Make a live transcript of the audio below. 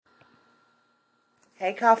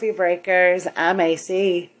Hey, Coffee Breakers. I'm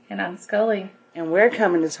AC. And I'm Scully. And we're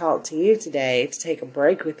coming to talk to you today, to take a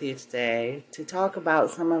break with you today, to talk about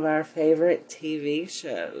some of our favorite TV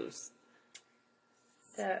shows.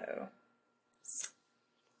 So,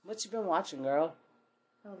 what you been watching, girl?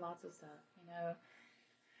 oh, lots of stuff. You know,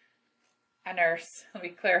 I nurse. Let me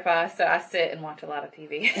clarify. So I sit and watch a lot of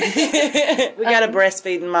TV. We got a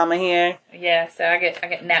breastfeeding mama here. Yeah, so I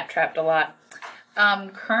get nap trapped a lot.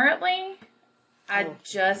 Currently, I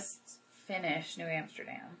just finished New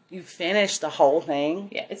Amsterdam. You finished the whole thing?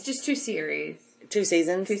 Yeah, it's just 2 series. 2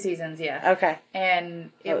 seasons? 2 seasons, yeah. Okay.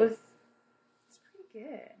 And it's pretty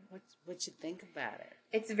good. What you think about it?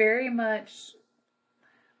 It's very much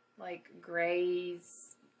like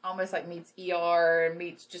Grey's, almost like meets ER,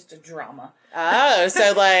 meets just a drama. Oh,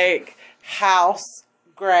 so like House,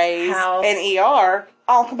 Grey's, and ER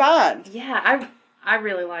all combined. Yeah, I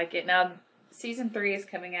really like it. Now, season 3 is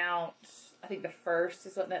coming out. I think the 1st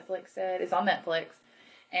is what Netflix said. It's on Netflix.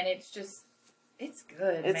 And it's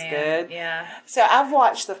good, It's man. good. Yeah. So I've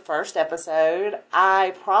watched the first episode.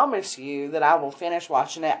 I promise you that I will finish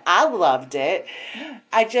watching it. I loved it. Yeah.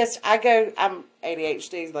 I'm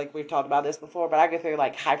ADHD, like we've talked about this before, but I go through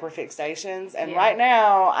like hyperfixations. And right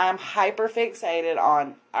now I'm hyperfixated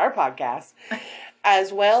on our podcast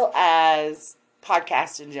as well as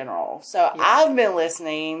podcasts in general. So I've been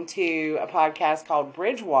listening to a podcast called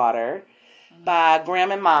Bridgewater by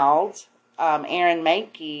Graham and Mild. Aaron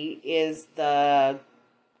Mankey is the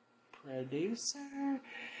producer.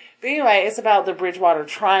 But anyway, it's about the Bridgewater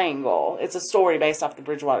Triangle. It's a story based off the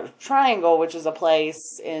Bridgewater Triangle, which is a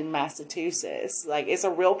place in Massachusetts. Like, it's a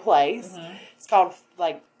real place. Mm-hmm. It's called,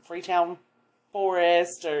 like, Freetown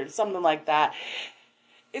Forest or something like that.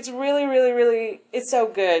 It's really, really, really, it's so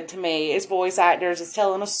good to me. It's voice actors. It's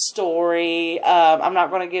telling a story. I'm not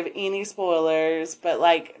going to give any spoilers, but,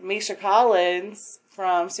 like, Misha Collins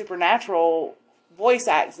from Supernatural voice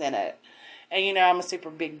acts in it. And, you know, I'm a super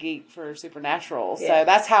big geek for Supernatural. So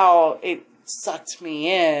that's how it sucked me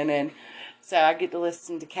in. And so I get to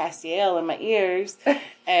listen to Castiel in my ears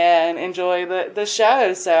and enjoy the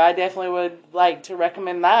show. So I definitely would like to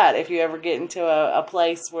recommend that if you ever get into a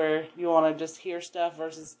place where you want to just hear stuff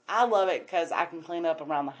versus I love it because I can clean up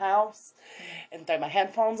around the house and throw my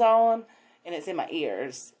headphones on. And it's in my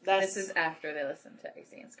ears. This is after they listen to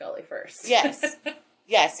AC and Scully first. Yes.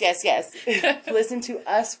 Yes. Listen to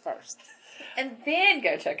us first. And then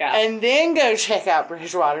go check out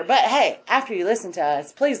Bridgewater. But hey, after you listen to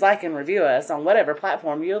us, please like and review us on whatever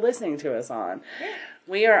platform you're listening to us on. Yeah.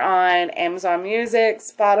 We are on Amazon Music,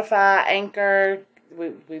 Spotify, Anchor.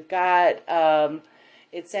 We've got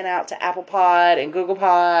it sent out to Apple Pod and Google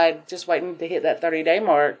Pod, just waiting to hit that 30-day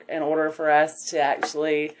mark in order for us to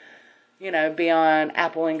actually, you know, be on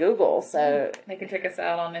Apple and Google. So they can check us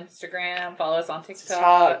out on Instagram, follow us on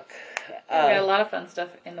TikTok. We got a lot of fun stuff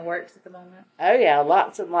in the works at the moment. Oh yeah,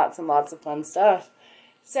 lots and lots and lots of fun stuff.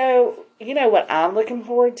 So, you know what I'm looking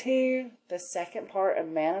forward to? The second part of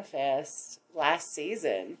Manifest last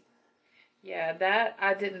season. Yeah, that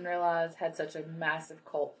I didn't realize had such a massive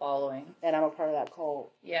cult following. And I'm a part of that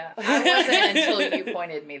cult. Yeah, I wasn't until you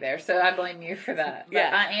pointed me there, so I blame you for that.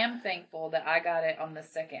 But I am thankful that I got it on the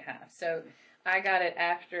second half. So I got it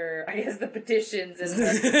after, I guess, the petitions and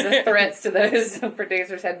the threats to those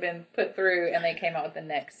producers had been put through, and they came out with the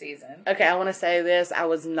next season. Okay, I want to say this. I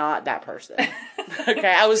was not that person.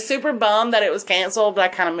 Okay, I was super bummed that it was canceled, but I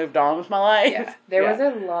kind of moved on with my life. Yeah, there was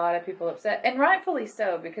a lot of people upset, and rightfully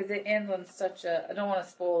so, because it ends on such a, I don't want to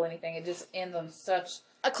spoil anything, it just ends on such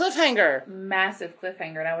a cliffhanger. Massive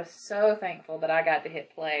cliffhanger, and I was so thankful that I got to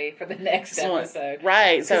hit play for the next episode.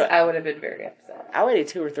 Right, so I would have been very upset. I waited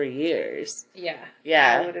 2 or 3 years. Yeah.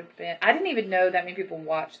 I would have been. I didn't even know that many people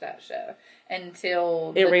watched that show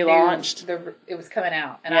until it relaunched. It was coming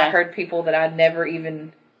out, and I heard people that I'd never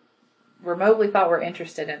even remotely thought were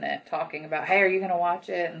interested in it talking about, hey, are you going to watch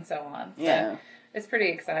it, and so on. So it's pretty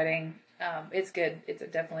exciting. It's good. It's a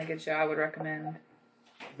definitely good show. I would recommend.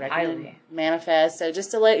 Highly. Manifest. So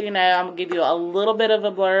just to let you know, I'm going to give you a little bit of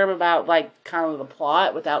a blurb about like kind of the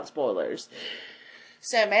plot without spoilers.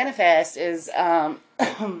 So Manifest is a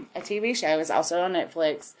TV show. It's also on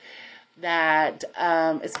Netflix that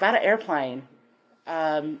it's about an airplane.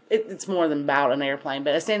 It's more than about an airplane,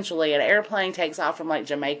 but essentially an airplane takes off from like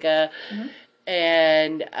Jamaica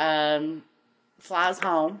and flies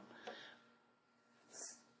home.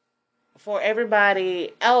 For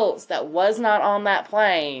everybody else that was not on that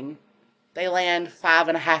plane, they land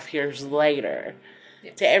 5.5 years later.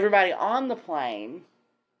 Yeah. To everybody on the plane,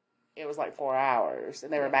 it was like 4 hours,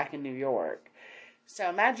 and they were back in New York. So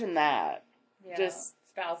imagine that. Yeah. Just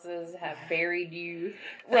spouses have buried you.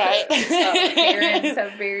 Right. Parents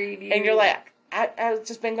have buried you. And you're like, I've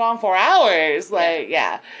just been gone for hours. Like,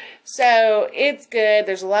 yeah. So it's good.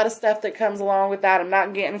 There's a lot of stuff that comes along with that. I'm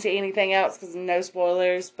not getting into anything else because no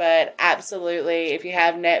spoilers, but absolutely, if you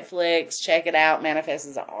have Netflix, check it out. Manifest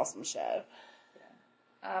is an awesome show.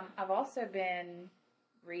 I've also been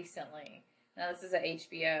recently. Now this is at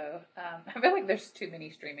HBO. I feel like there's too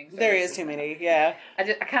many streaming services. There is too many, yeah. I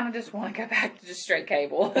kind of just want to go back to just straight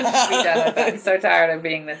cable. Just be done with it. I'm so tired of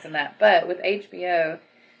being this and that. But with HBO,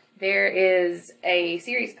 there is a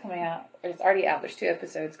series coming out. It's already out. There's 2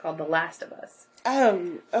 episodes called The Last of Us.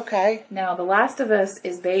 Oh, okay. Now, The Last of Us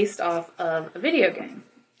is based off of a video game.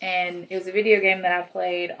 And it was a video game that I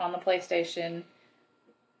played on the PlayStation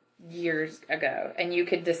years ago. And you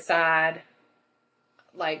could decide,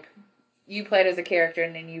 like, you played as a character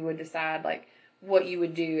and then you would decide, like, what you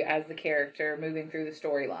would do as the character moving through the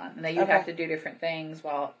storyline. And then you'd have to do different things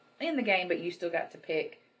while in the game, but you still got to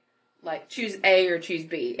pick, like, choose A or choose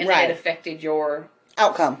B. And then it affected your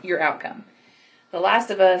outcome. The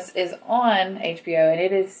Last of Us is on HBO, and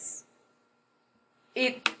it is...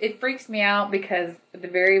 It freaks me out because at the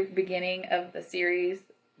very beginning of the series,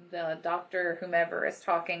 the doctor, whomever, is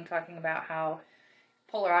talking about how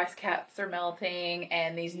polar ice caps are melting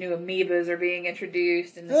and these new amoebas are being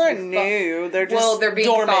introduced. And they're new. They're just they're being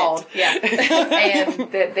dormant. Called. Yeah.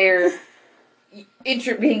 And that they're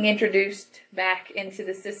being introduced back into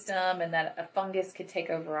the system, and that a fungus could take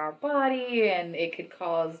over our body and it could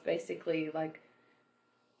cause basically like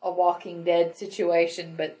a Walking Dead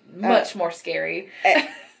situation, but much more scary.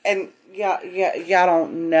 And y'all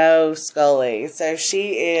don't know Scully. So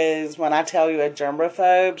she is, when I tell you a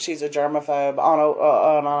germaphobe, she's a germaphobe.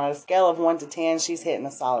 On a scale of 1 to 10, she's hitting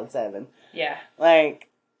a solid 7. Yeah. Like,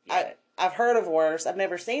 yeah. I've heard of worse. I've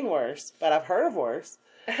never seen worse, but I've heard of worse.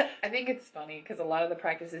 I think it's funny because a lot of the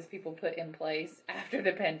practices people put in place after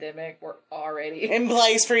the pandemic were already in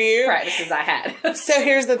place for you. Practices I had. So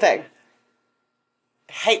here's the thing.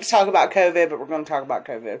 I hate to talk about COVID, but we're going to talk about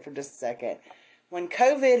COVID for just a second. When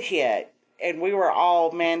COVID hit and we were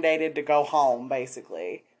all mandated to go home,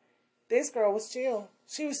 basically, this girl was chill.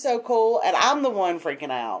 She was so cool, and I'm the one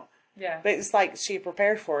freaking out. Yeah. But it's like she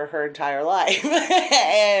prepared for it her entire life.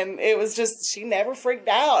 And it was just, she never freaked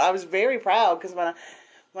out. I was very proud because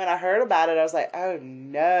when I heard about it, I was like, oh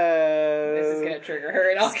no. This is going to trigger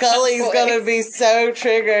her in all Scully's going to be so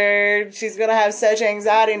triggered. She's going to have such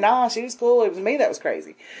anxiety. Nah, she was cool. It was me that was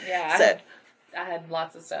crazy. Yeah. I had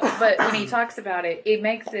lots of stuff. But when he talks about it, it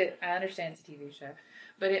makes it, I understand it's a TV show,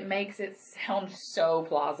 but it makes it sound so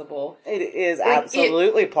plausible. It is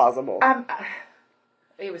absolutely plausible.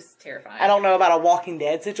 It was terrifying. I don't know about a Walking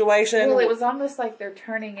Dead situation. Well, it was almost like they're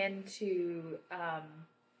turning into, I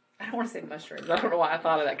don't want to say mushrooms. I don't know why I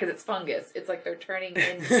thought of that, because it's fungus. It's like they're turning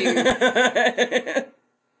into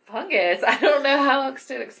fungus. I don't know how else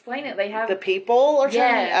to explain it. They have... The people are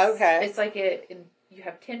turning? Yes. Okay. It's like you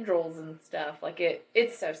have tendrils and stuff. Like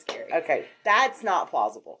it's so scary. Okay. That's not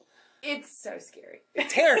plausible. It's so scary.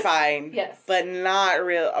 Terrifying. Yes. But not a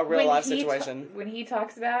real life situation. When he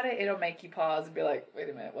talks about it, it'll make you pause and be like, wait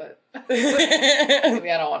a minute, what? Maybe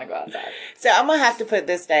I don't want to go outside. So I'm going to have to put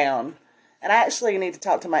this down. And I actually need to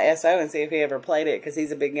talk to my SO and see if he ever played it, because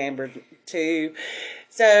he's a big gamer too.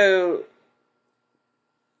 So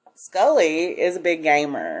Scully is a big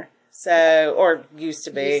gamer. So, or used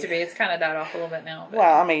to be. It's kind of died off a little bit now. But.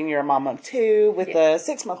 Well, I mean, you're a mom of 2 with a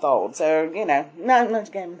 6-month-old. So, you know, not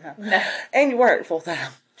much gaming time. No. And you work full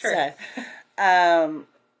time. True. So,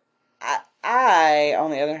 I, on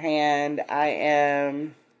the other hand, I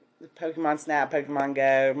am Pokemon Snap, Pokemon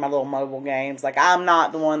Go, my little mobile games. Like, I'm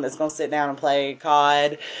not the one that's going to sit down and play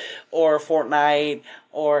COD or Fortnite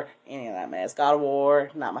or any of that mess. God of War,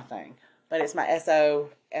 not my thing. But it's my SO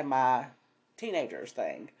and my teenagers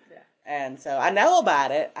thing. And so I know about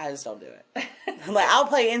it. I just don't do it. Like, I'll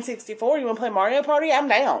play N64. You want to play Mario Party? I'm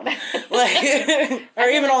down. Like, or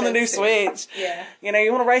even on the new Switch. Yeah. You know,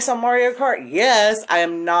 you want to race on Mario Kart? Yes. I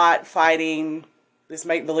am not fighting this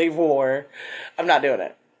make-believe war. I'm not doing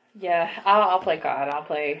it. Yeah. I'll play COD. I'll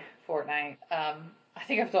play Fortnite. I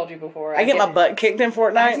think I've told you before. I get my butt kicked in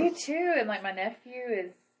Fortnite. I do too. And like, my nephew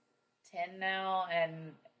is 10 now,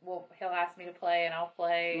 and he'll ask me to play, and I'll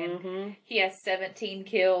play. And he has 17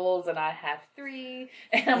 kills, and I have 3.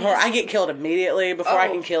 And or I get killed immediately before I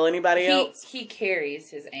can kill anybody else. He carries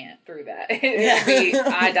his aunt through that.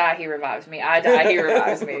 I die, he revives me. I die, he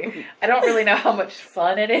revives me. I don't really know how much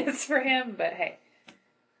fun it is for him, but hey.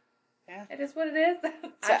 Yeah. It is what it is.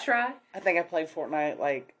 I try. I think I played Fortnite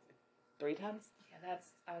like 3 times. Yeah,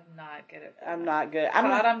 I'm not good at that. I'm not good.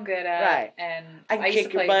 I'm good at. Right. And I can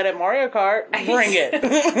kick your butt at Mario Kart. Bring it.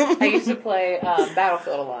 I used to play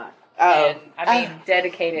Battlefield a lot. Oh. And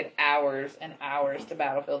dedicated hours and hours to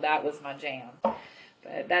Battlefield. That was my jam.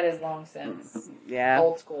 But that is long since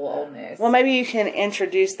old school, old news. Well, maybe you can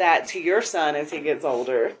introduce that to your son as he gets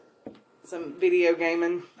older. Some video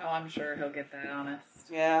gaming. Oh, I'm sure he'll get that, honest.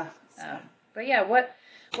 Yeah. But yeah, what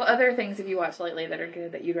other things have you watched lately that are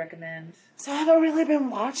good that you'd recommend? So I haven't really been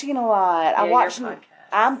watching a lot. Yeah,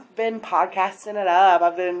 I've been podcasting it up.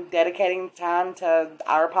 I've been dedicating time to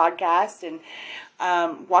our podcast and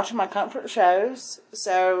watching my comfort shows.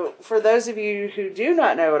 So for those of you who do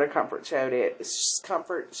not know what a comfort show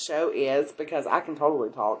is, because I can totally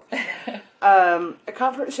talk. A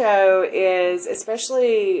comfort show is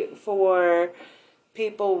especially for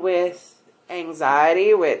people with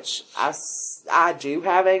anxiety, which I do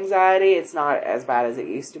have anxiety. It's not as bad as it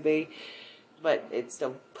used to be, but it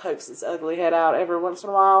still pokes its ugly head out every once in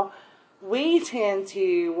a while. We tend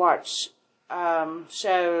to watch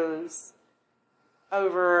shows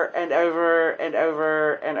over and over and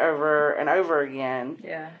over and over and over again.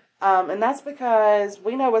 Yeah. And that's because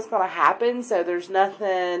we know what's going to happen, so there's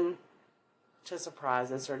nothing to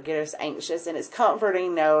surprise us or get us anxious, and it's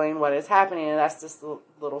comforting knowing what is happening. And that's just the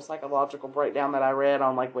little psychological breakdown that I read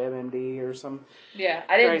on like WebMD or some. Yeah,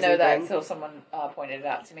 I didn't know that until someone pointed it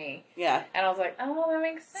out to me. Yeah, and I was like, oh, that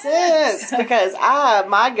makes sense. Because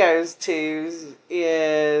my go-to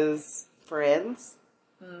is Friends,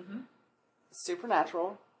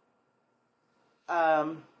 Supernatural.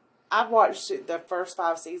 I've watched the first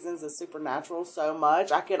 5 seasons of Supernatural so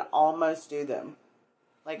much I can almost do them.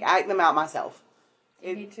 Like, act them out myself.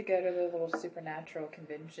 You need to go to the little Supernatural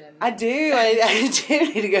convention. I do. I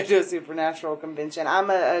do need to go to a Supernatural convention.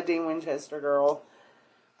 I'm a Dean Winchester girl.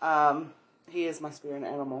 He is my spirit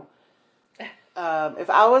animal.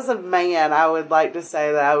 If I was a man, I would like to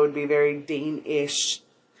say that I would be very Dean-ish.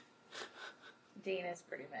 Dean is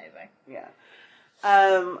pretty amazing. Yeah.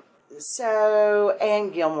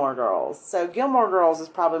 And Gilmore Girls. So Gilmore Girls is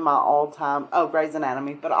probably my all-time... Oh, Grey's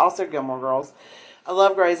Anatomy, but also Gilmore Girls. I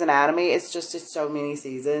love Grey's Anatomy. It's so many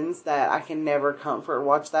seasons that I can never comfort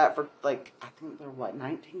watch that for, like, I think they're,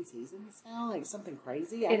 19 seasons now? Like, something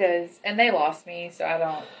crazy? It is. And they lost me, so I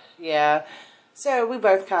don't... Yeah. So we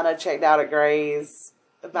both kind of checked out at Grey's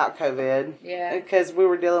about COVID. Yeah. Because we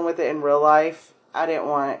were dealing with it in real life. I didn't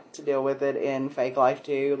want to deal with it in fake life,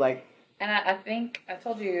 too. Like... And I think, I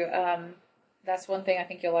told you, that's one thing I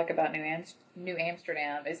think you'll like about New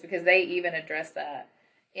Amsterdam is because they even addressed that.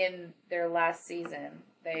 In their last season,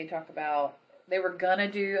 they talk about they were gonna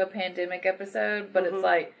do a pandemic episode, but it's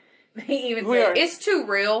like they even said it's too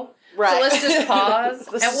real, right? So let's just pause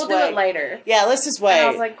and we'll do it later. Yeah, let's just wait. And I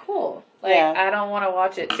was like, cool. Like I don't want to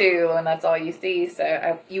watch it too, and that's all you see.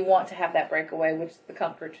 So you want to have that breakaway, which the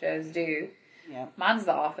comfort shows do. Yeah, mine's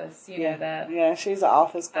The Office. You know that. Yeah, she's an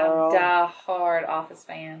Office girl. I'm a die-hard Office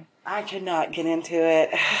fan. I could not get into it.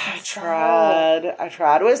 I tried.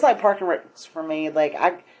 It was like Park and Rec for me.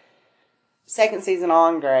 Like, second season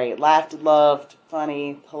on, great. Laughed, loved,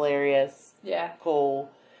 funny, hilarious. Yeah. Cool.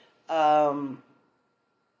 Could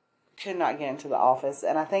not get into The Office.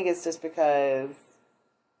 And I think it's just because,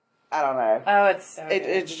 I don't know. Oh, it's so good.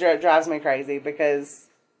 It drives me crazy because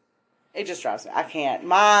it just drives me. I can't. So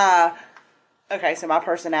my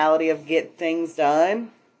personality of get things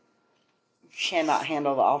done cannot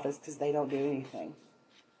handle The Office because they don't do anything.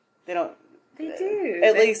 They don't. They do.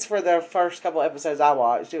 At least for the first couple episodes I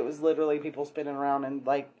watched, it was literally people spinning around in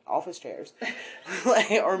like office chairs,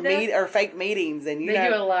 or fake meetings, and they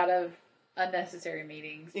do a lot of unnecessary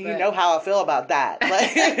meetings. You know how I feel about that.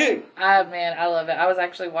 Like, I love it. I was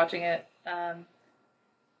actually watching it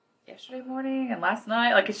yesterday morning and last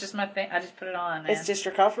night. Like, it's just my thing. I just put it on. It's just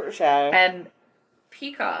your comfort show. And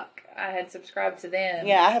Peacock, I had subscribed to them.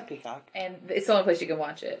 Yeah, I have Peacock. And it's the only place you can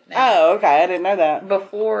watch it now. Oh, okay. I didn't know that.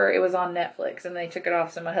 Before, it was on Netflix, and they took it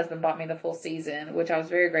off, so my husband bought me the full season, which I was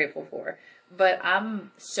very grateful for. But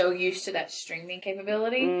I'm so used to that streaming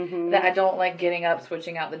capability that I don't like getting up,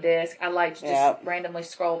 switching out the disc. I like to just randomly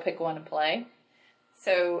scroll, pick one, and play.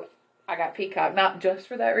 So I got Peacock, not just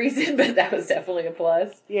for that reason, but that was definitely a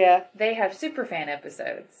plus. Yeah. They have Superfan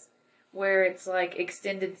episodes where it's like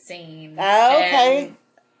extended scenes. Oh, okay. And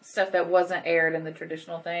stuff that wasn't aired in the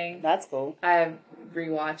traditional thing. That's cool. I've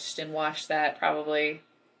rewatched and watched that probably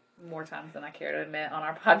more times than I care to admit on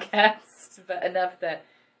our podcast, but enough that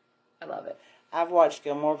I love it. I've watched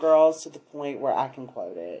Gilmore Girls to the point where I can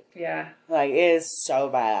quote it. Yeah. Like, it is so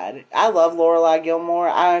bad. I love Lorelai Gilmore.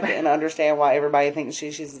 I can understand why everybody thinks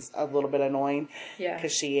she's a little bit annoying. Yeah.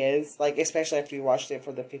 Because she is. Like, especially after you watched it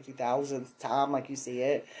for the 50,000th time, like you see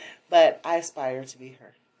it. But I aspire to be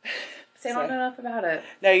her. See, I don't know enough about it.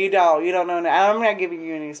 No, you don't. You don't know. I'm not giving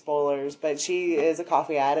you any spoilers, but she is a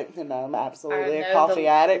coffee addict, and I'm absolutely a coffee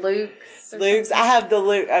addict. Luke's. I have the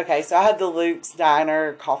Luke. Okay, so I have the Luke's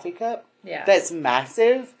Diner coffee cup. Yeah. That's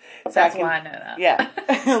massive. So That's why I know that.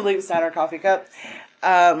 Yeah. Luke's Diner coffee cup.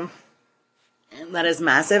 That is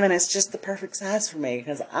massive, and it's just the perfect size for me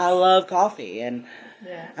because I love coffee, and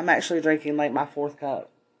I'm actually drinking like my 4th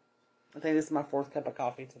cup. I think this is my 4th cup of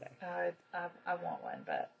coffee today. I want one,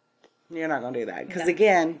 but you're not going to do that. Because,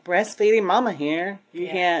 again, breastfeeding mama here. You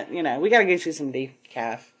can't, we got to get you some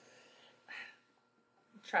decaf.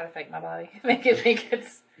 Try to fake my body. Make it think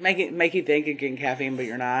it's... Make you think you're getting caffeine, but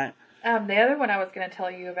you're not. The other one I was going to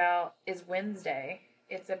tell you about is Wednesday.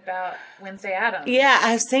 It's about Wednesday Addams. Yeah,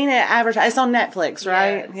 I've seen it advertised. It's on Netflix,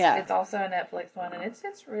 right? Yeah. It's also a Netflix one, and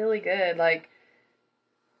it's really good. Like,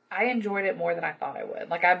 I enjoyed it more than I thought I would.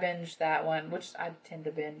 Like, I binged that one, which I tend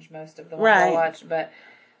to binge most of the ones I watch, but...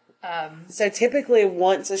 so typically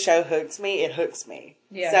once a show hooks me, it hooks me.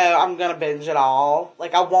 Yeah. So I'm going to binge it all.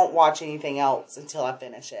 Like, I won't watch anything else until I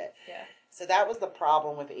finish it. Yeah. So that was the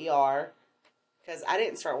problem with ER. Because I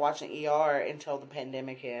didn't start watching ER until the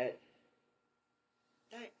pandemic hit.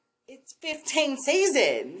 It's 15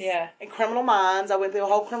 seasons. Yeah. And Criminal Minds, I went through a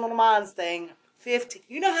whole Criminal Minds thing. 15.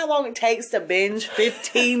 You know how long it takes to binge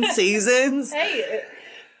 15 seasons? Hey.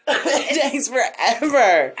 It takes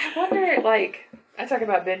forever. I wonder, like, I talk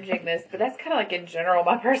about binging this, but that's kind of like in general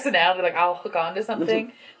my personality. Like, I'll hook on to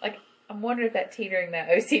something. Like, I'm wondering if that teetering that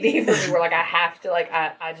OCD for me where, like, I have to, like,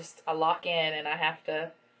 I lock in and I have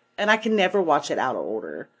to. And I can never watch it out of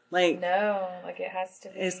order. Like, no, like it has to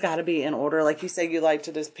be. It's got to be in order. Like you said, you like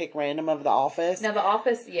to just pick random of The Office. Now, The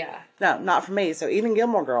Office, yeah. No, not for me. So even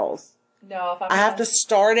Gilmore Girls. No, if I have to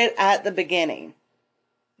start it at the beginning.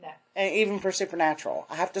 No. And even for Supernatural.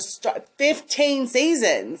 I have to start 15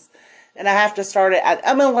 seasons. And I have to start it at,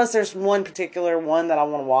 unless there's one particular one that I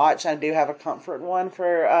want to watch. I do have a comfort one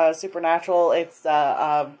for Supernatural. It's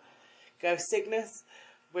Ghost Sickness.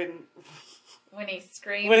 When he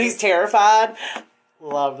screams. When he's terrified.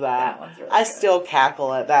 Love that. That one's really I good. still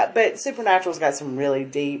cackle at that. But Supernatural's got some really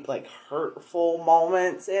deep, like, hurtful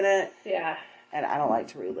moments in it. Yeah. And I don't like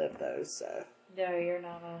to relive those, so. No, you're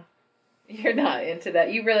not into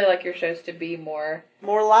that. You really like your shows to be more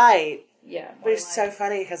light. Yeah. But it's so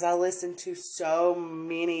funny because I listen to so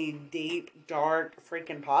many deep, dark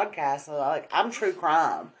freaking podcasts. So I'm true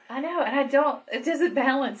crime. I know, and it doesn't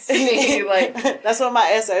balance to me. Like, that's what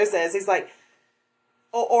my SO says. He's like,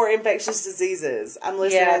 or infectious diseases. I'm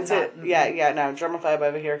listening to germaphobe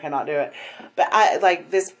over here cannot do it. But I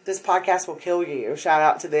like this podcast will kill you. Shout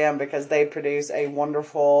out to them because they produce a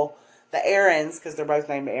wonderful, the Aarons, because they're both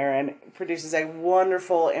named Aaron, produces a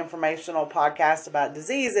wonderful informational podcast about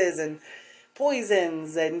diseases and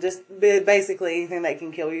poisons and just basically anything that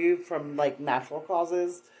can kill you from like natural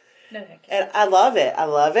causes. No, thank you. And I love it.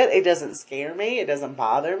 It doesn't scare me. It doesn't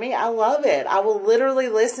bother me. I love it. I will literally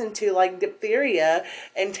listen to like diphtheria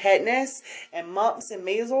and tetanus and mumps and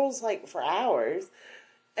measles like for hours.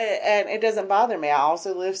 And it doesn't bother me. I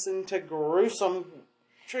also listen to gruesome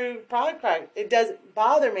true podcast. It doesn't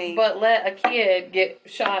bother me. But let a kid get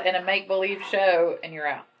shot in a make-believe show and you're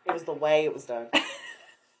out. It was the way it was done.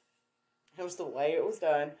 It was the way it was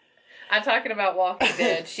done. I'm talking about Walking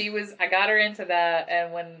Dead. I got her into that,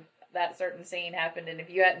 and when that certain scene happened, and if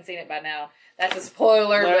you hadn't seen it by now, that's a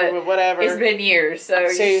spoiler, but whatever. It's been years, so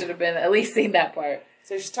you should have been at least seen that part.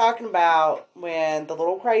 So she's talking about when the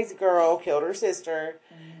little crazy girl killed her sister,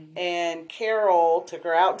 and Carol took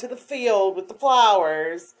her out to the field with the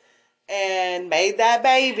flowers and made that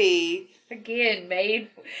baby. Again,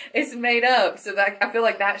 it's made up, so that I feel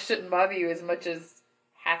like that shouldn't bother you as much as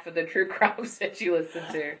half of the true crimes that you listen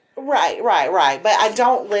to. Right. But I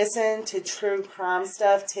don't listen to true crime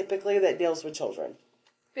stuff typically that deals with children.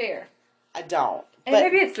 Fair. I don't. And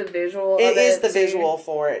maybe it's the visual. It is the visual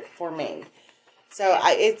for it for me. So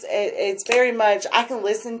it's very much, I can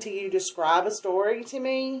listen to you describe a story to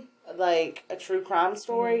me, like a true crime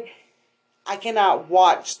story. Mm-hmm. I cannot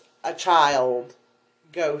watch a child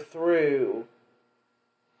go through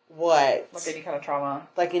like any kind of trauma.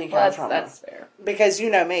 That's fair. Because you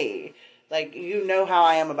know me. Like, you know how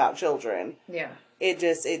I am about children. Yeah.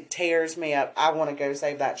 It tears me up. I want to go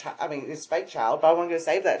save that child. I mean, it's a fake child, but I want to go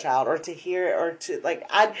save that child. Or to hear, or to, like,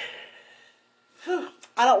 I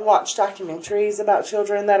don't watch documentaries about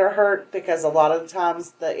children that are hurt because a lot of the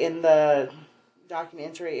times in the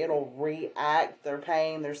documentary, it'll react their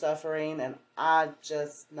pain, their suffering, and I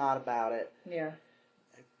just not about it. Yeah.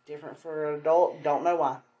 Different for an adult, don't know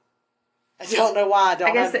why. I don't know why.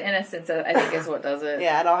 I guess the innocence, I think, is what does it.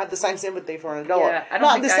 Yeah, I don't have the same sympathy for an adult. Yeah,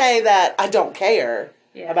 not to say that I don't care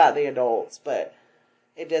about the adults, but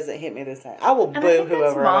it doesn't hit me the same. I will boo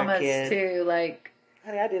whoever mamas a kid. Too, like,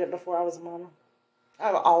 honey, I did it before I was a mama.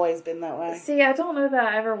 I've always been that way. See, I don't know that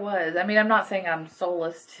I ever was. I mean, I'm not saying I'm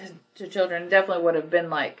soulless to children. It definitely would have been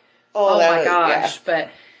like, oh my gosh. Yeah. But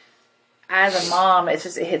as a mom, it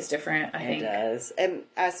hits different, I think. It does. And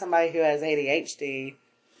as somebody who has ADHD,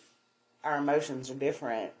 our emotions are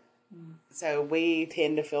different. Mm. So we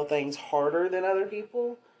tend to feel things harder than other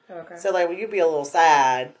people. Okay. So, like, when you be a little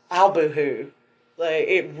sad, I'll boo-hoo. Like,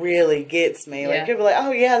 it really gets me. Like, people are like,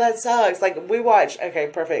 oh, yeah, that sucks. Like, we watch, okay,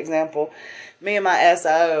 perfect example. Me and my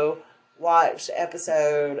SO watched an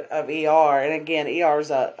episode of ER. And again, ER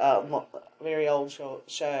is a very old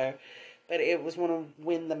show. But it was when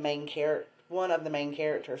one of the main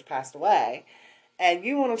characters passed away. And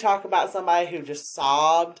you want to talk about somebody who just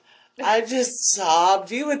sobbed. I just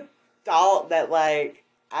sobbed. You would thought that, like,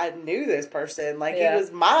 I knew this person. Like, he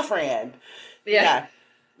was my friend. Yeah.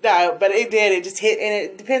 No, but it did. It just hit, and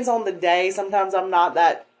it depends on the day. Sometimes I'm not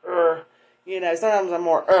that, sometimes I'm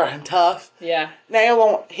more and tough. Yeah. Now, it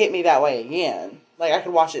won't hit me that way again. Like, I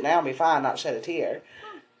could watch it now and be fine, not shed a tear.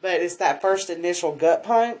 But it's that first initial gut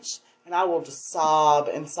punch, and I will just sob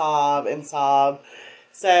and sob and sob.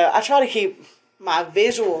 So I try to keep my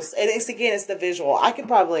visuals, and it's the visual. I could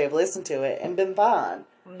probably have listened to it and been fine.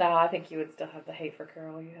 No, I think you would still have the hate for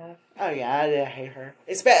Carol you have. Oh, yeah, I did hate her.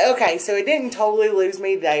 Okay, so it didn't totally lose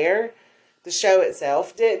me there. The show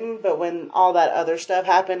itself didn't, but when all that other stuff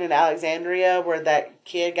happened in Alexandria, where that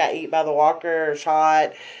kid got eaten by the walker or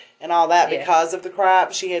shot and all that because of the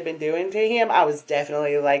crap she had been doing to him, I was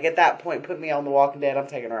definitely, like, at that point, put me on The Walking Dead, I'm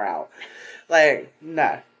taking her out. Like,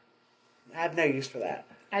 no. I have no use for that.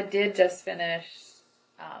 I did just finish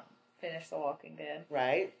The Walking Dead.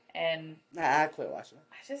 Right. And I quit watching it.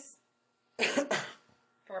 I just,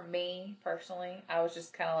 for me personally, I was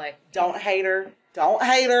just kind of like, don't hate her. Don't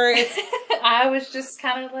hate her. I was just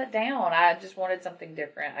kind of let down. I just wanted something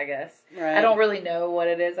different, I guess. Right. I don't really know what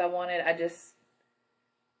it is I wanted. I don't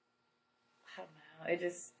know. It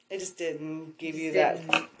just didn't give you that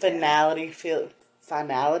finality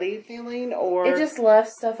feeling, or it just left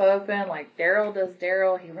stuff open. Like, Daryl does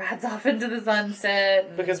Daryl, he rides off into the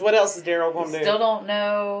sunset. Because what else is Daryl going to do? Still don't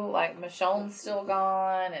know. Like, Michonne's still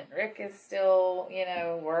gone, and Rick is still,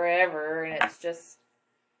 wherever, and it's just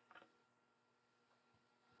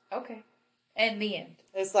okay. And the end.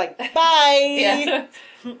 It's like, bye. Yeah.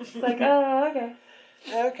 It's like, oh, okay.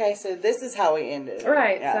 Okay, so this is how we ended.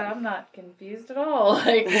 Right, so I'm not confused at all.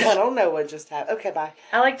 Like, I don't know what just happened. Okay, bye.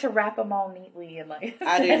 I like to wrap them all neatly and like.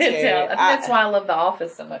 I do too. I think that's why I love The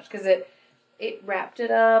Office so much, because it wrapped it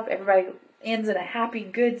up. Everybody ends in a happy,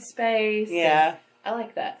 good space. Yeah, I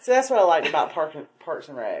like that. So that's what I liked about Parks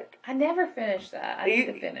and Rec. I never finished that. I need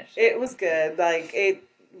to finish it. It was good. Like, it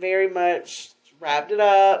very much wrapped it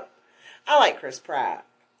up. I like Chris Pratt.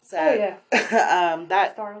 So,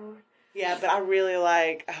 that Star-Lord. Yeah, but I really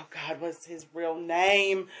like, oh God, what's his real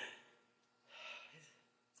name?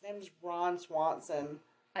 His name is Ron Swanson.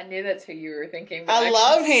 I knew that's who you were thinking. I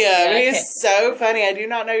love him. Yeah, he's so funny. I do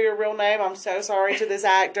not know your real name. I'm so sorry to this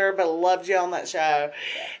actor, but loved you on that show.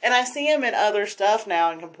 Yeah. And I see him in other stuff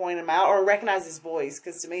now and can point him out or recognize his voice,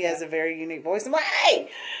 because to me he has a very unique voice. I'm like, hey!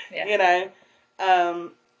 Yeah.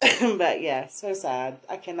 But yeah, so sad.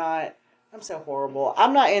 I'm so horrible.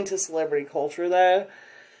 I'm not into celebrity culture though.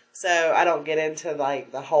 So I don't get into,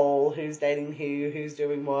 like, the whole who's dating who's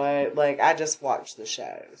doing what. Like, I just watch the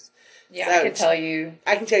shows. Yeah, so I can tell you.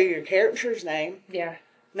 I can tell you your character's name. Yeah.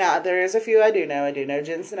 Now, there is a few I do know. I do know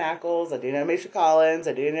Jensen Ackles. I do know Misha Collins.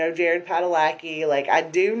 I do know Jared Padalecki. Like, I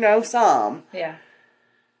do know some. Yeah.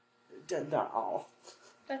 Not all.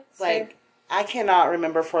 That's like, fair. I cannot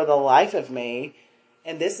remember for the life of me,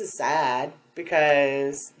 and this is sad,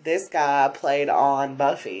 because this guy played on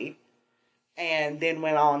Buffy. And then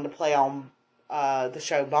went on to play on the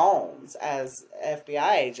show Bones as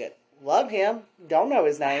FBI agent. Love him. Don't know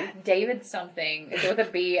his name. David something. It's with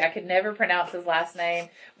a B. I could never pronounce his last name.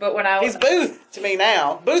 But when he's Booth to me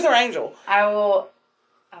now. Booth or Angel. I'm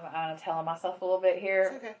telling myself a little bit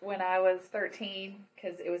here. It's okay. When I was 13,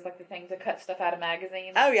 because it was like the thing to cut stuff out of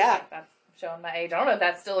magazines. Oh, yeah. That's showing my age. I don't know if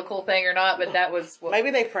that's still a cool thing or not, but that was what...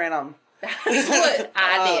 Maybe they print them. That's what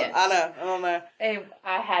I did. I know. I don't know. And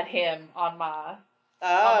I had him on my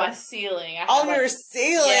ceiling. On your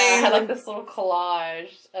ceiling? Yeah, I had like this little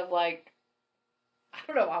collage of like, I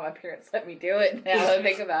don't know why my parents let me do it now that I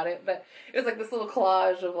think about it, but it was like this little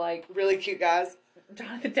collage of like really cute guys.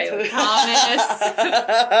 Jonathan Taylor Thomas,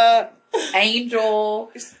 Angel,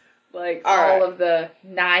 like all of the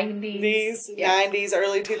 90s. 90s,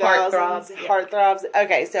 early 2000s. Heartthrobs.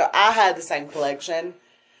 Okay, so I had the same collection.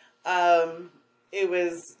 It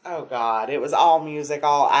was, it was all music,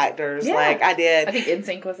 all actors. Yeah. Like, I think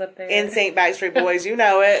NSYNC was up there. NSYNC, Backstreet Boys, you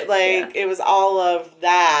know it. Like, It was all of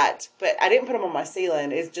that. But I didn't put them on my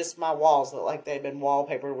ceiling. It's just my walls looked like they'd been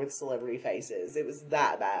wallpapered with celebrity faces. It was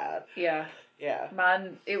that bad. Yeah. Yeah.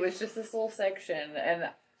 Mine, it was just this little section, and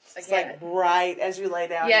it's like right as you lay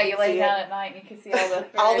down. Yeah, you lay down at night and you can see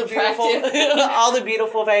all the beautiful, all the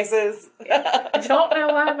beautiful faces. I don't know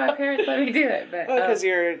why my parents let me do it, but because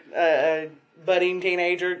you're a budding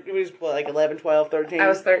teenager. It was like 11, 12, 13. I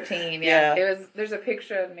was 13. Yeah. It was. There's a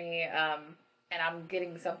picture of me. And I'm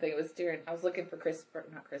getting something. It was I was looking for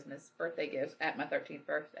birthday gifts at my 13th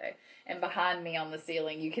birthday. And behind me on the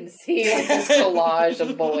ceiling, you can see like this collage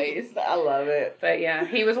of boys. I love it. But yeah,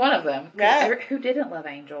 he was one of them. Yeah. Who didn't love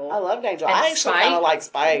Angel? I loved Angel. And I actually kind of like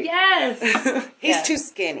Spike. Yes. He's too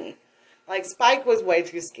skinny. Like, Spike was way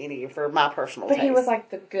too skinny for my personal taste. But he was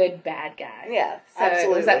like the good bad guy. Yeah, so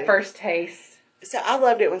absolutely. It was that first taste. So I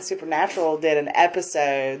loved it when Supernatural did an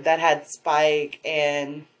episode that had Spike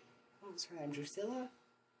and... what was her name? Drusilla?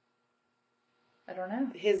 I don't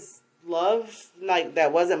know. His love, like,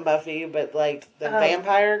 that wasn't Buffy, but, like, the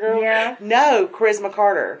vampire girl? Yeah. No, Charisma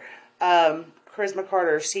Carter. Charisma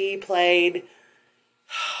Carter, she played,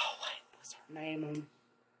 what was her name? And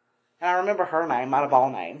I remember her name out of all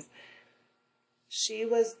names. She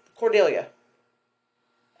was Cordelia.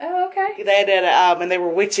 Oh, okay. They did, and they were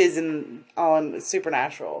witches on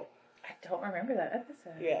Supernatural. I don't remember that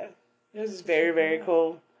episode. Yeah. It was very, very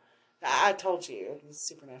cool. I told you, I'm a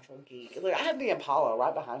Supernatural geek. Look, I have the Impala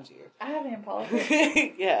right behind you. I have the Impala.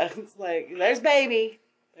 Yeah, it's like, there's baby.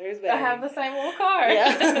 There's baby. I have the same little car.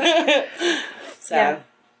 Yeah.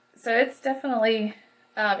 So it's definitely,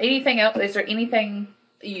 anything else? Is there anything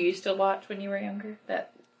you used to watch when you were younger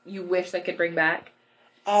that you wish they could bring back?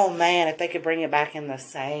 Oh, man, if they could bring it back in the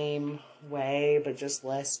same way, but just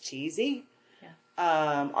less cheesy.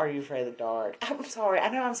 Are You Afraid of the Dark? I'm sorry. I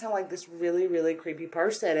know I sound like this really, really creepy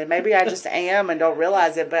person, and maybe I just am and don't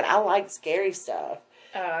realize it, but I like scary stuff.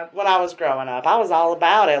 When I was growing up, I was all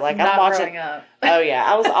about it. Like, I'm watching. Growing up. Oh yeah,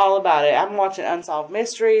 I was all about it. I'm watching Unsolved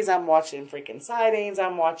Mysteries. I'm watching freaking Sightings.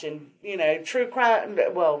 I'm watching, true crime.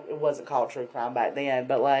 Well, it wasn't called true crime back then,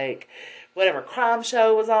 but like whatever crime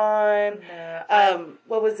show was on.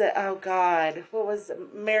 What was it? Oh God, what was it?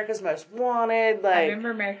 America's Most Wanted? Like, I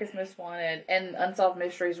remember America's Most Wanted and Unsolved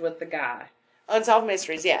Mysteries with the guy. Unsolved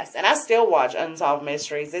Mysteries, yes. And I still watch Unsolved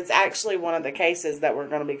Mysteries. It's actually one of the cases that we're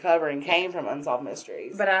going to be covering came from Unsolved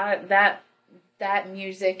Mysteries. But that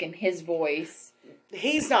music and his voice...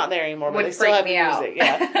 He's not there anymore, but would they still have freak me music.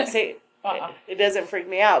 out. Yeah. See, it doesn't freak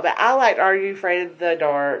me out. But I liked Are You Afraid of the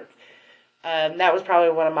Dark? That was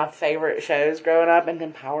probably one of my favorite shows growing up. And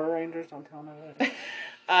then Power Rangers, don't tell nobody.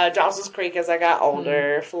 Dawson's Creek as I got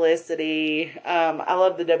older. Felicity. I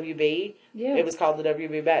love the WB. Yeah. It was called the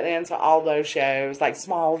WB back then. So all those shows, like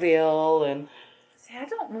Smallville and... See, I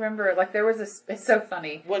don't remember. Like, there was it's so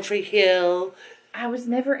funny. One Tree Hill. I was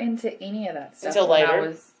never into any of that stuff until later. When I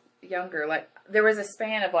was younger. Like, there was a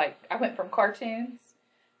span of, like, I went from cartoons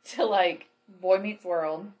to, like, Boy Meets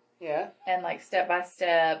World. Yeah. And, like, Step by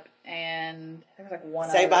Step. And there was, like, one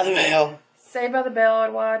Saved by the Bell. Saved by the Bell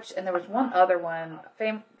I'd watch. And there was one other one.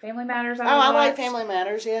 Family Matters I would watch. like Family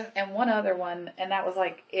Matters, yeah. And one other one. And that was,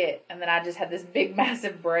 like, it. And then I just had this big,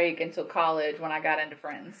 massive break until college when I got into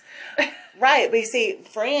Friends. Right. But you see,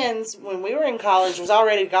 Friends, when we were in college, was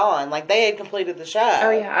already gone. Like, they had completed the show.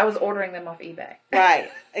 Oh, yeah. I was ordering them off eBay.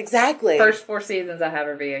 Right. Exactly. First 4 seasons I have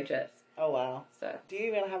are VHS. Oh, wow. So. Do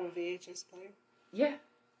you even have a VHS player? Yeah.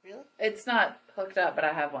 Really? It's not hooked up, but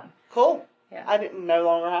I have one. Cool. Yeah. I didn't no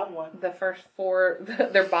longer have one. The first 4,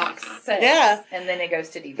 their box sets. Yeah. And then it goes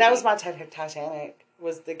to DVD. That was my Titanic.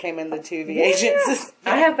 That came in the 2 VHS. Yeah.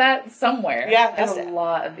 I have that somewhere. Yeah. I have a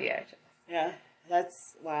lot of VHS. Yeah.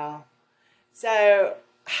 That's, wow. So,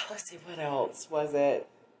 let's see, what else was it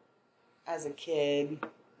as a kid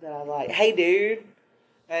that I liked? Hey Dude.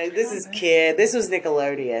 This was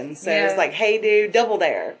Nickelodeon. So it's like, Hey Dude, Double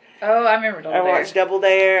Dare. Oh, I remember Double Dare. I watched Double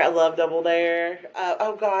Dare. I love Double Dare.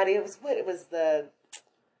 Oh God, it was the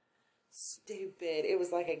stupid. It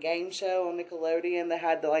was like a game show on Nickelodeon that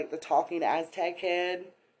had the talking Aztec head.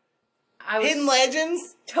 Hidden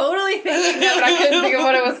Legends. Totally thinking that, but I couldn't think of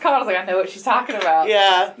what it was called. I was like, I know what she's talking about.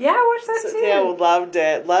 Yeah. Yeah, I watched that too. Yeah,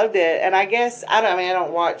 loved it. And I guess, I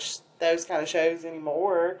don't watch those kind of shows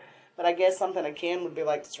anymore. But I guess something akin would be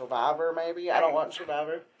like Survivor, maybe. I don't watch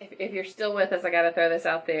Survivor. If you're still with us, I got to throw this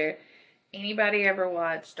out there. Anybody ever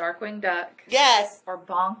watch Darkwing Duck? Yes. Or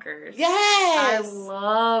Bonkers? Yes. I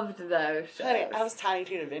loved those shows. Honey, I was Tiny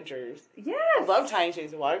Toon Adventures. Yes. I love Tiny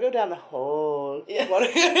Toons. Want to go down the hole? Yeah.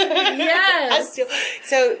 Yes.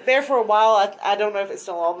 So there for a while, I don't know if it's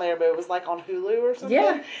still on there, but it was like on Hulu or something.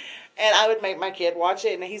 Yeah. And I would make my kid watch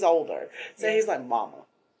it, and he's older, so he's like, "Mama."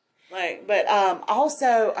 Like, but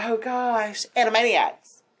also, oh gosh,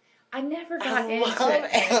 Animaniacs. I never got into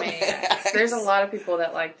Animaniacs. There's a lot of people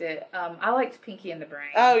that liked it. I liked Pinky and the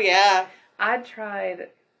Brain. Oh yeah. I tried.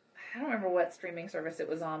 I don't remember what streaming service it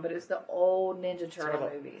was on, but it was the old Ninja Turtle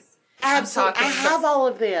movies. Absolutely, I have all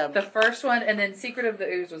of them. The first one, and then Secret of the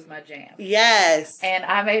Ooze was my jam. Yes. And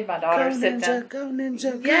I made my daughter sit down. Go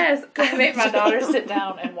Ninja, go. Yes, I made my daughter sit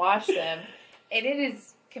down and watch them, and it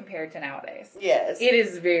is compared to nowadays. Yes. It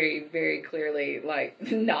is very, very clearly like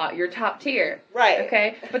not your top tier. Right.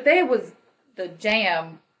 Okay, but they was the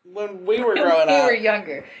jam when we were growing up. We were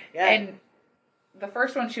younger, yeah. And the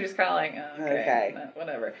first one she was kind of like, oh, okay, no,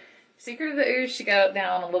 whatever. Secret of the Ooze, she got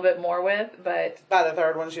down a little bit more with, but by the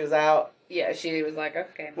third one, she was out. Yeah, she was like,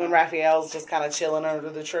 okay. When Raphael's just kind of chilling under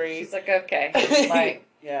the tree. She's like, okay. Like,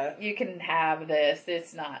 yeah. You can have this.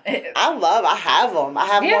 It's not. I have them. I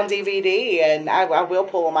have them on DVD, and I will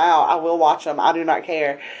pull them out. I will watch them. I do not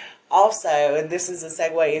care. Also, and this is a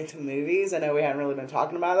segue into movies. I know we haven't really been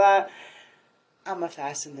talking about that. I'm a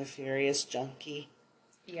Fast and the Furious junkie.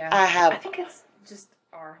 Yeah. I think it's just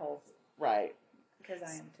our whole. Right. Because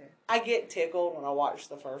I am too. I get tickled when I watch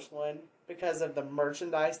the first one because of the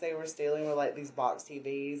merchandise they were stealing with like these box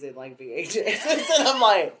TVs and like VHS. And I'm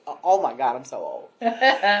like, oh my God, I'm so old.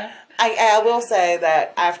 I will say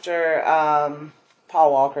that after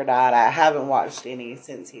Paul Walker died, I haven't watched any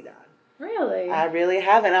since he died. Really? I really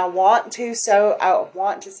haven't. I want to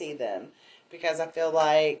see them because I feel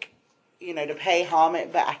like, to pay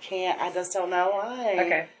homage, but I can't. I just don't know why.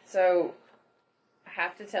 Okay, so I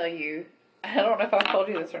have to tell you, I don't know if I've told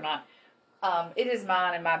you this or not. It is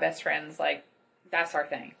mine and my best friend's, like, that's our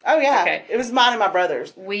thing. Oh, yeah. Okay. It was mine and my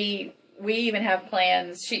brother's. We even have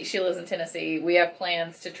plans. She lives in Tennessee. We have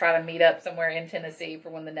plans to try to meet up somewhere in Tennessee for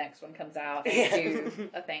when the next one comes out and do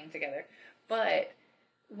a thing together. But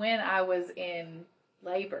when I was in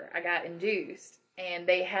labor, I got induced. And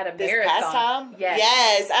they had a marathon. This past time?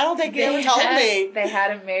 Yes. I don't think you ever told me. They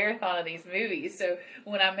had a marathon of these movies. So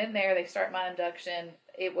when I'm in there, they start my induction.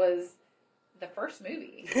 It was the first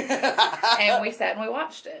movie. And we sat and we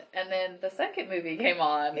watched it. And then the second movie came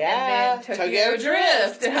on. Yeah. And then Tokyo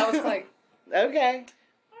Drift. And I was like, okay.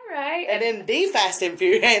 All right. And then The Fast and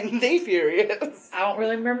the Furious. I don't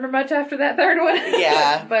really remember much after that third one.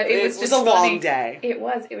 Yeah. But it was just a funny. long day. It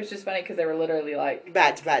was just funny because they were literally like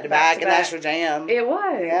back to back, and that's your jam. It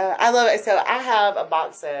was. Yeah. I love it. So I have a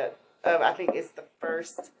box set of, I think it's the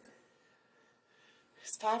first,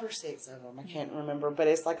 it's 5 or 6 of them. I can't remember, but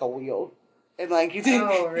it's like a wheel. And like you think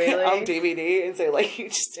really? on DVD, and so like you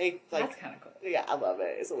just take like that's kind of cool. Yeah, I love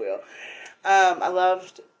it. It's a wheel. I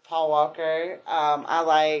loved Paul Walker.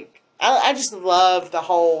 I just love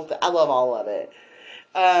I love all of it.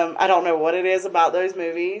 I don't know what it is about those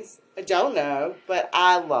movies. I don't know, but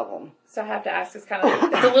I love them. So I have to ask, it's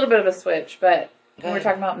a little bit of a switch, but when we're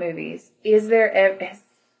talking about movies, is there a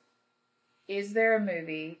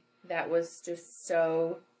movie that was just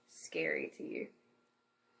so scary to you?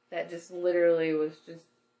 That just literally was just,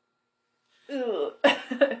 ugh.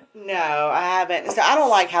 No, I haven't. So I don't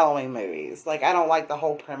like Halloween movies. Like, I don't like the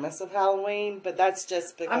whole premise of Halloween, but that's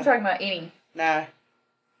just because... I'm talking about any. No.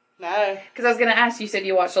 Because I was going to ask, you said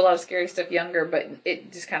you watched a lot of scary stuff younger, but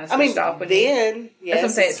it just kind of switched off when yes. That's what I'm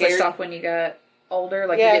saying, it switched off when you got older,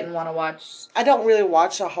 like you didn't want to watch... I don't really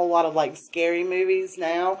watch a whole lot of, like, scary movies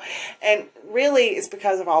now, and really it's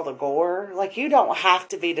because of all the gore. Like, you don't have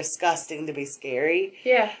to be disgusting to be scary.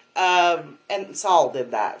 Yeah. And Saw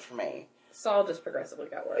did that for me. Saw just progressively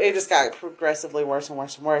got worse. It just got progressively worse and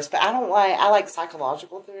worse and worse. But I like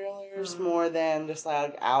psychological thrillers more than just,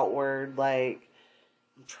 like, outward, like,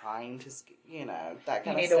 I'm trying to, that kind of stuff.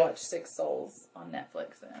 You need to watch Six Souls on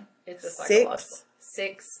Netflix then. It's a psychological.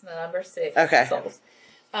 6, the number 6. Okay. Souls.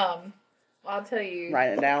 I'll tell you.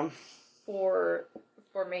 Write it down. For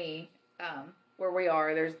me, where we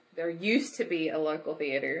are, there used to be a local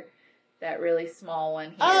theater, that really small one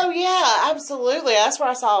here. Oh yeah, absolutely. That's where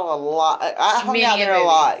I saw a lot. I hung out there a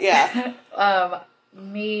lot. Yeah.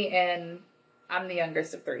 I'm the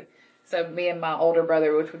youngest of 3, so me and my older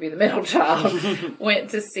brother, which would be the middle child,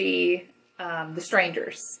 went to see The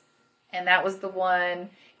Strangers, and that was the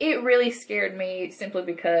one. It really scared me simply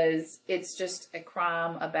because it's just a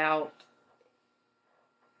crime about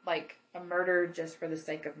like a murder just for the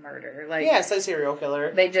sake of murder. Like, yeah, so serial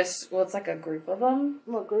killer. They just, well, it's like a group of them.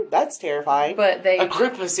 Well, group, that's terrifying. But a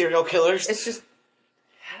group of serial killers. It's just,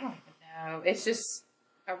 I don't even know. It's just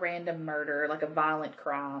a random murder, like a violent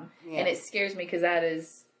crime. Yeah. And it scares me because that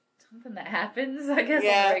is something that happens, I guess,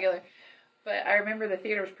 on the regular. But I remember the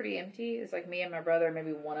theater was pretty empty. It was like me and my brother,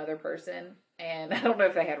 maybe one other person. And I don't know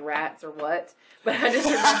if they had rats or what, but I just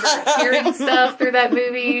remember hearing stuff through that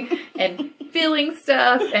movie and feeling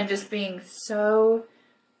stuff and just being so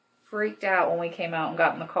freaked out when we came out and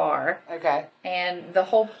got in the car. Okay. And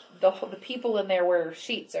the people in there wear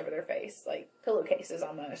sheets over their face, like pillowcases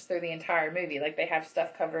almost, through the entire movie. Like they have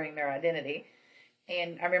stuff covering their identity.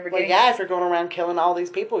 And I remember getting... Well, yeah, if you're going around killing all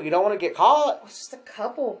these people, you don't want to get caught. It's just a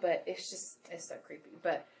couple, but it's so creepy.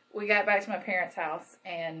 But we got back to my parents' house,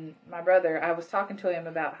 and my brother, I was talking to him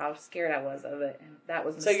about how scared I was of it, and that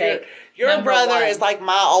was mistake. So your brother is like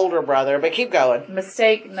my older brother, but keep going.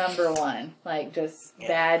 Mistake number one. Like, just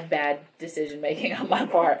bad decision-making on my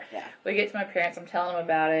part. Yeah. We get to my parents, I'm telling them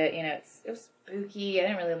about it. You know, it was spooky. I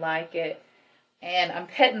didn't really like it. And I'm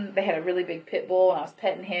petting, they had a really big pit bull, and I was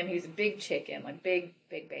petting him. He was a big chicken, like big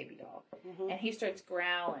baby dog. Mm-hmm. And he starts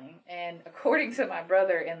growling. And according to my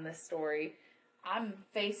brother in this story, I'm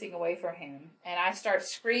facing away from him. And I start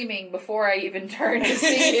screaming before I even turn to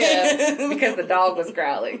see him because the dog was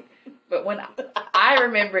growling. But when I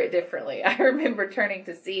remember it differently. I remember turning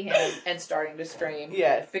to see him and starting to scream.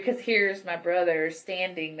 Yes. Because here's my brother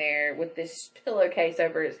standing there with this pillowcase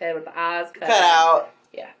over his head with the eyes cut out.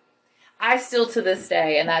 Yeah. I still, to this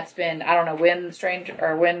day, and that's been, I don't know when The Strangers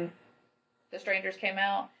came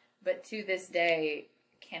out, but to this day,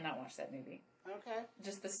 cannot watch that movie. Okay.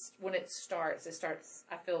 Just when it starts,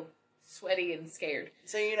 I feel sweaty and scared.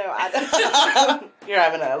 So, you're having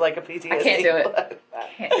a PTSD. I can't do it.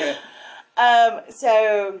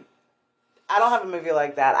 So, I don't have a movie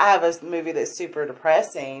like that. I have a movie that's super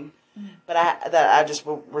depressing, but that I just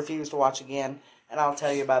will refuse to watch again, and I'll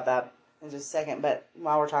tell you about that in just a second. But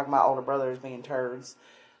while we're talking about older brothers being turds,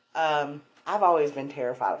 I've always been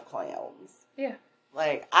terrified of clowns. Yeah.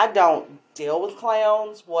 Like, I don't deal with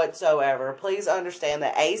clowns whatsoever. Please understand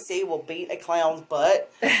that AC will beat a clown's butt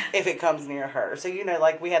if it comes near her. So,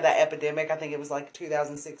 we had that epidemic, I think it was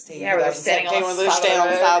 2016, 2017, when they were standing on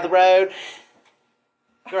the side of the road.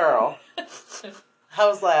 Girl. I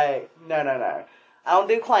was like, no. I don't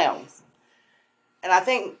do clowns. And I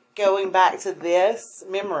think going back to this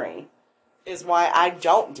memory is why I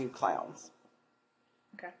don't do clowns.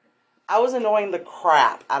 Okay. I was annoying the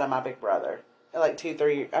crap out of my big brother. At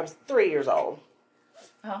 2-3 years. I was 3 years old.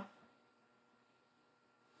 Oh.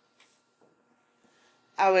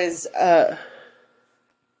 I was,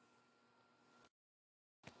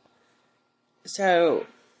 so,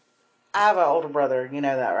 I have an older brother, you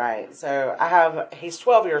know that, right? So, he's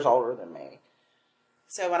 12 years older than me.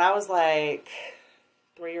 So, when I was 3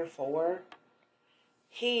 or 4,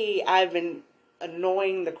 I've been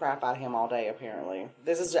annoying the crap out of him all day, apparently.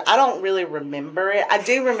 I don't really remember it. I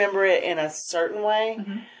do remember it in a certain way.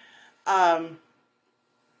 Mm-hmm.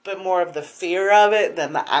 But more of the fear of it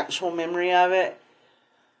than the actual memory of it.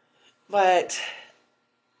 But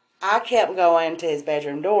I kept going to his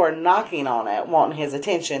bedroom door, knocking on it, wanting his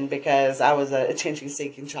attention because I was an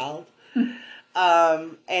attention-seeking child.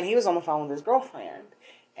 And he was on the phone with his girlfriend.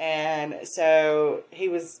 And so he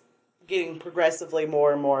was getting progressively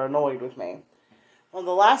more and more annoyed with me. Well,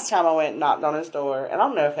 the last time I went and knocked on his door, and I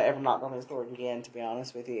don't know if I ever knocked on his door again, to be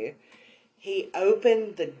honest with you, he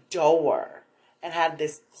opened the door and had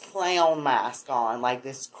this clown mask on,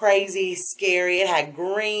 this crazy, scary, it had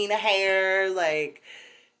green hair,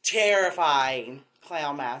 terrifying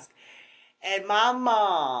clown mask. And my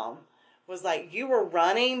mom was like, you were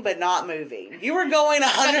running but not moving. You were going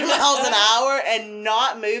 100 miles an hour and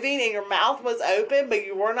not moving, and your mouth was open, but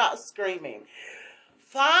you were not screaming.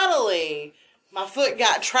 Finally, my foot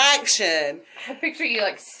got traction. I picture you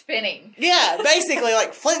spinning. Yeah, basically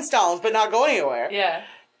Flintstones, but not going anywhere. Yeah.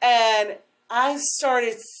 And I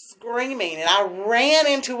started screaming, and I ran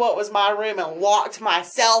into what was my room and locked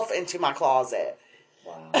myself into my closet.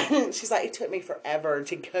 Wow. She's like, it took me forever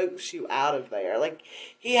to coax you out of there.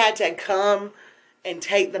 He had to come and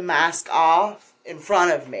take the mask off in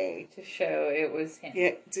front of me. To show it was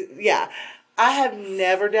him. Yeah. I have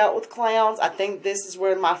never dealt with clowns. I think this is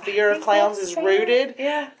where my fear of clowns is rooted.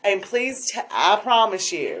 Yeah. And please, I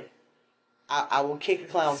promise you, I will kick a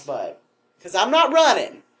clown's butt. Because I'm not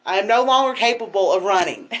running. I am no longer capable of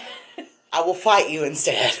running. I will fight you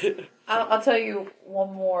instead. I'll tell you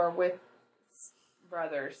one more with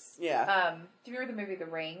brothers. Yeah. Do you remember the movie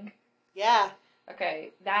The Ring? Yeah.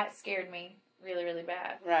 Okay, that scared me really, really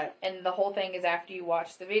bad. Right. And the whole thing is after you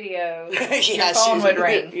watch the video, Yeah, your phone would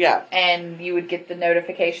ring. Yeah. And you would get the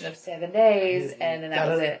notification of 7 days, and then that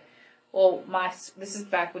was it. Well, this is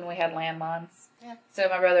back when we had landlines. Yeah. So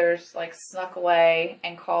my brothers like snuck away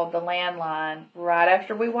and called the landline right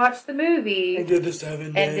after we watched the movie. And did the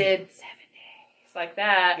 7 days. And did 7 days. Like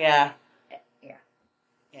that. Yeah. Yeah.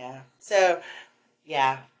 Yeah. So,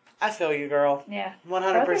 yeah. I feel you, girl. Yeah.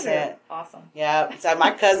 100%. Awesome. Yeah. So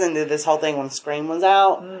my cousin did this whole thing when Scream was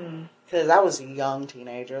out. Because I was a young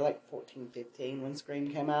teenager, like 14, 15 when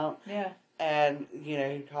Scream came out. Yeah. And, you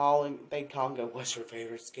know, they'd call and go, what's your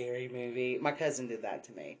favorite scary movie? My cousin did that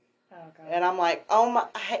to me. Oh, God. And I'm like,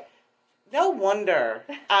 no wonder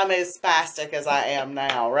I'm as spastic as I am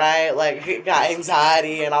now, right? Like, got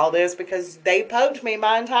anxiety and all this because they poked me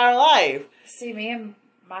my entire life. See, me and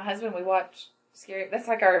my husband, we watch scary. That's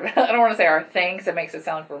like our, I don't want to say our thing because it makes it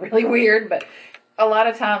sound really weird, but a lot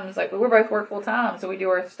of times, like, we're both work full time, so we do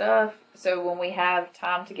our stuff. So when we have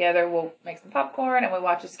time together, we'll make some popcorn and we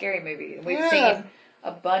watch a scary movie. And we've seen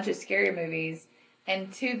a bunch of scary movies.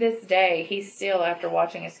 And to this day, he still, after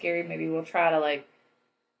watching a scary movie, will try to, like,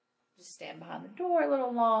 just stand behind the door a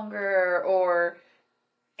little longer. Or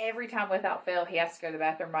every time without fail, he has to go to the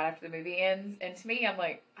bathroom right after the movie ends. And to me, I'm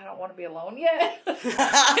like, I don't want to be alone yet.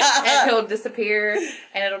 And he'll disappear,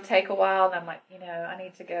 and it'll take a while. And I'm like, I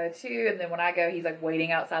need to go too. And then when I go, he's, like,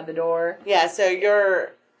 waiting outside the door. Yeah, so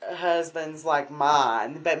your husband's like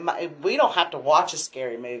mine, but we don't have to watch a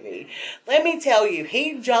scary movie. Let me tell you,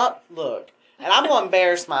 he jumped, look, and I'm going to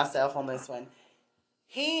embarrass myself on this one.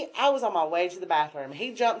 I was on my way to the bathroom.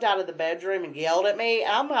 He jumped out of the bedroom and yelled at me.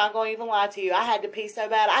 I'm not going to even lie to you. I had to pee so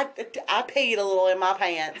bad. I peed a little in my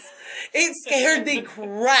pants. It scared the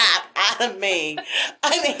crap out of me.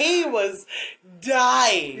 And he was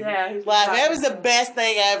dying. Yeah, he's like, that was the best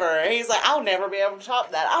thing ever. He's like, I'll never be able to top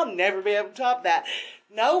that. I'll never be able to top that.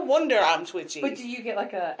 No wonder I'm twitchy. But do you get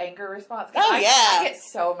like an anger response? Oh, I get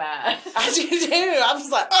so mad. I do too. I'm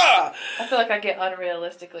just like, ugh. I feel like I get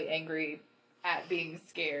unrealistically angry at being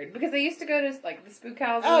scared. Because I used to go to like the spook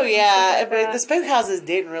houses. Oh, yeah. Like but the spook houses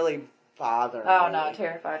didn't really bother me. Oh, no. It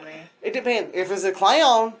terrified me. It depends. If it's a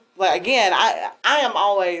clown, like, again, I am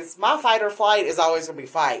always, my fight or flight is always going to be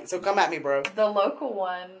fight. So come at me, bro. The local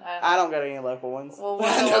one. I don't go to any local ones. Well, one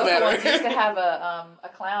of the local ones used to have a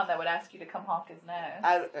clown that would ask you to come honk his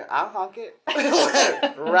nose. I'll honk it.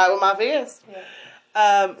 Right with my fist.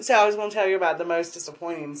 Yeah. So I was going to tell you about the most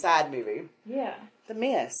disappointing sad movie. Yeah. The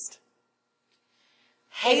Mist.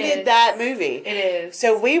 Hated that movie. It is.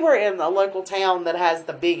 So we were in a local town that has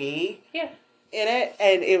the Big E in it,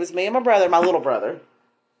 and it was me and my brother, my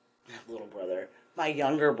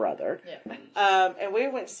younger brother. Yeah. And we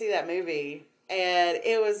went to see that movie, and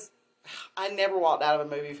it was, I never walked out of a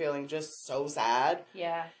movie feeling just so sad.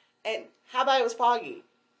 Yeah. And how about it was foggy?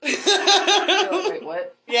 Wait,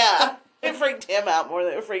 what? Yeah. It freaked him out more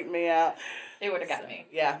than it freaked me out. It would have got me.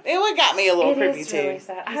 Yeah. It would have got me a little creepy, too. Really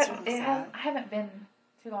sad. I haven't been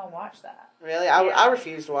too long to watch that. Really? I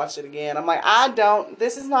refuse to watch it again. I'm like,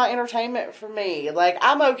 this is not entertainment for me. Like,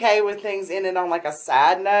 I'm okay with things ending on, like, a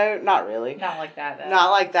sad note. Not really. Not like that, though.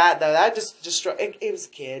 Not like that, though. That just destroyed, it was a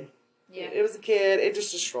kid. Yeah. It was a kid. It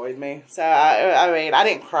just destroyed me. So, I mean, I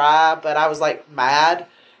didn't cry, but I was, like, mad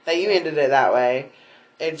that you ended it that way.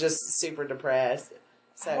 It just super depressed.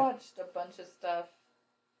 So I watched a bunch of stuff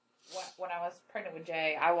when I was pregnant with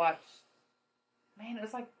Jay. It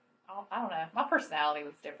was like, I don't know. My personality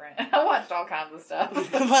was different. I watched all kinds of stuff.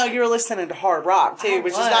 Well, you were listening to hard rock, too,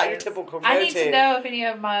 which is not your typical go-to. I need to know if any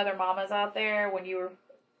of my other mamas out there, when you were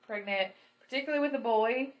pregnant, particularly with a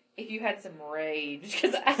boy, if you had some rage.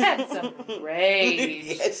 Because I had some rage.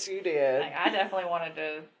 Yes, you did. Like, I definitely wanted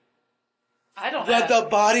to... I don't Let know. the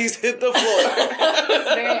bodies hit the floor.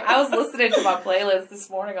 I was listening to my playlist this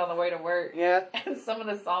morning on the way to work. Yeah. And some of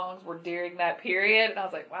the songs were during that period. And I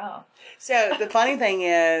was like, wow. So the funny thing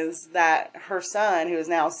is that her son, who is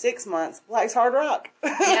now 6 months, likes hard rock.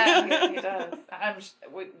 Yeah, he does. I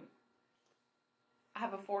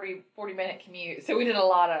have a 40-minute commute. So we did a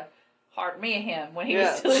lot of me and him when he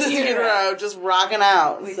was still in utero. Just rocking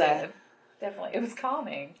out. We did. Definitely. It was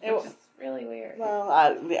calming. It was really weird.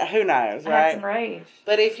 Well, who knows, right? I had some rage.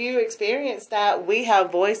 But if you experience that, we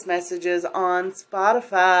have voice messages on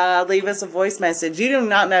Spotify. Leave us a voice message. You do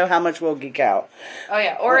not know how much we'll geek out. Oh,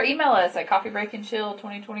 yeah. Or email us at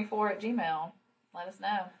coffeebreakandchill2024@gmail.com. Let us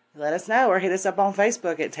know. let us know or hit us up on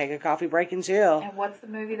Facebook at Take a Coffee Break and Chill. And what's the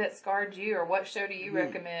movie that scarred you, or what show do you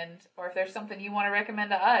recommend, or if there's something you want to recommend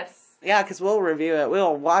to us? Yeah, because we'll review it.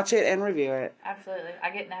 We'll watch it and review it. Absolutely. I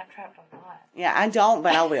get nap trapped a lot. Yeah, I don't,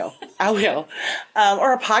 but I will. I will.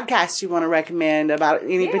 Or a podcast you want to recommend about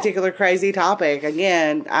any particular crazy topic.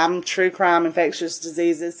 Again, I'm true crime, infectious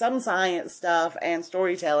diseases, some science stuff, and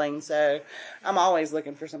storytelling. So I'm always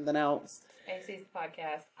looking for something else. AC's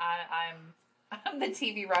podcast. I'm the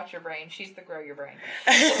TV rot your brain. She's the grow your brain.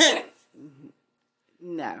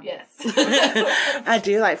 No. Yes. I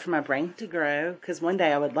do like for my brain to grow because one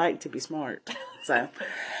day I would like to be smart. So,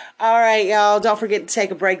 all right, y'all. Don't forget to take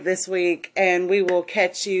a break this week, and we will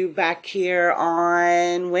catch you back here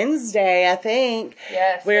on Wednesday, I think.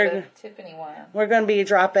 Yes, the Tiffany one. We're going to be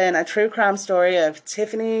dropping a true crime story of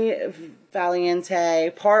Tiffany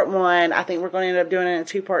Valiente, part 1. I think we're going to end up doing it in a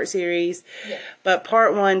 2-part series. Yeah. But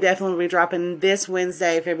part 1 definitely will be dropping this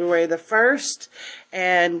Wednesday, February the 1st.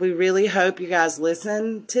 And we really hope you guys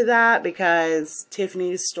listen to that because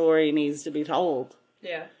Tiffany's story needs to be told.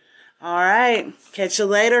 Yeah. All right. Catch you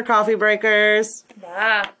later, coffee breakers.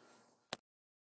 Bye.